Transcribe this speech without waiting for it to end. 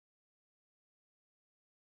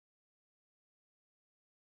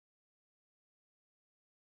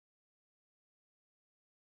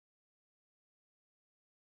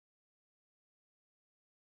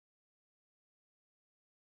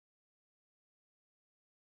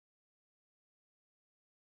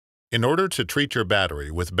In order to treat your battery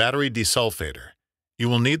with battery desulfator, you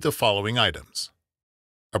will need the following items: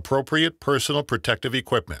 appropriate personal protective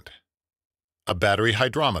equipment, a battery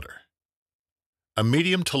hydrometer, a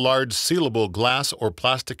medium to large sealable glass or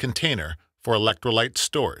plastic container for electrolyte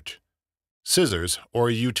storage, scissors or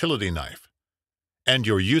a utility knife, and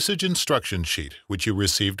your usage instruction sheet which you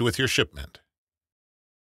received with your shipment.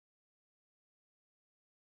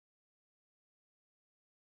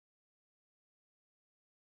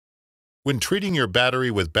 When treating your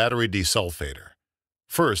battery with battery desulfator,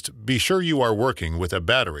 first be sure you are working with a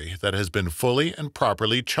battery that has been fully and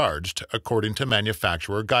properly charged according to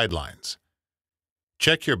manufacturer guidelines.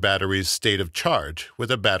 Check your battery's state of charge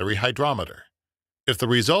with a battery hydrometer. If the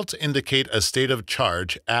results indicate a state of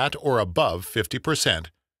charge at or above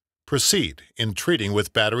 50%, proceed in treating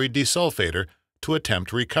with battery desulfator to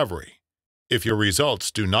attempt recovery. If your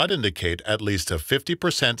results do not indicate at least a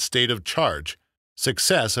 50% state of charge,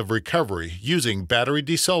 success of recovery using battery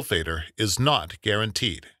desulfator is not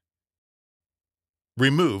guaranteed.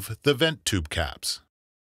 Remove the vent tube caps.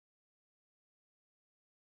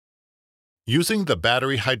 Using the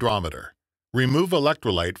battery hydrometer, remove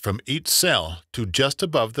electrolyte from each cell to just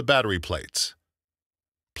above the battery plates.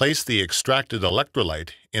 Place the extracted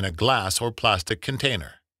electrolyte in a glass or plastic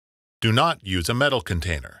container. Do not use a metal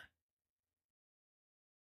container.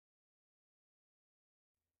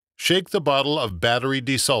 Shake the bottle of battery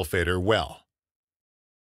desulfator well.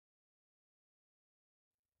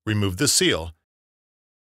 Remove the seal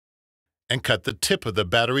and cut the tip of the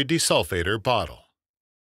battery desulfator bottle.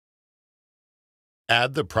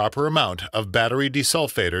 Add the proper amount of battery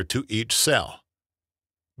desulfator to each cell.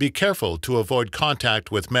 Be careful to avoid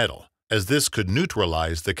contact with metal, as this could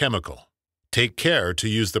neutralize the chemical. Take care to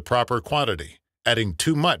use the proper quantity. Adding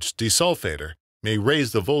too much desulfator may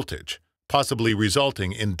raise the voltage, possibly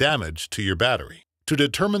resulting in damage to your battery. To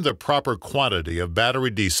determine the proper quantity of battery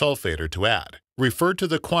desulfator to add, refer to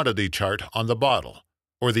the quantity chart on the bottle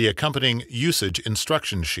or the accompanying usage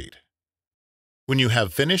instruction sheet. When you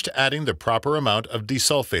have finished adding the proper amount of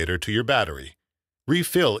desulfator to your battery,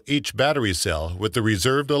 refill each battery cell with the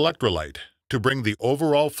reserved electrolyte to bring the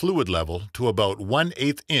overall fluid level to about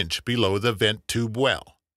 1/8 inch below the vent tube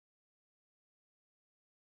well.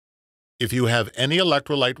 If you have any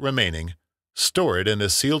electrolyte remaining, store it in a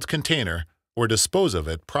sealed container or dispose of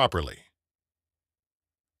it properly.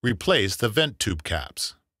 Replace the vent tube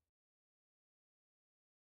caps.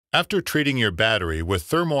 After treating your battery with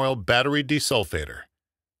ThermOil battery desulfator,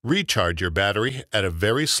 recharge your battery at a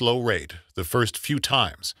very slow rate the first few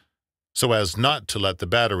times, so as not to let the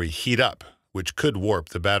battery heat up, which could warp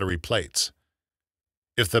the battery plates.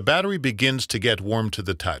 If the battery begins to get warm to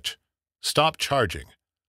the touch, stop charging,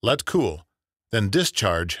 let cool, then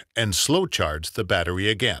discharge and slow charge the battery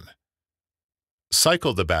again.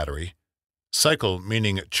 Cycle the battery, cycle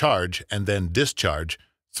meaning charge and then discharge,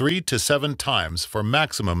 3 to 7 times for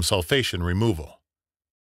maximum sulfation removal.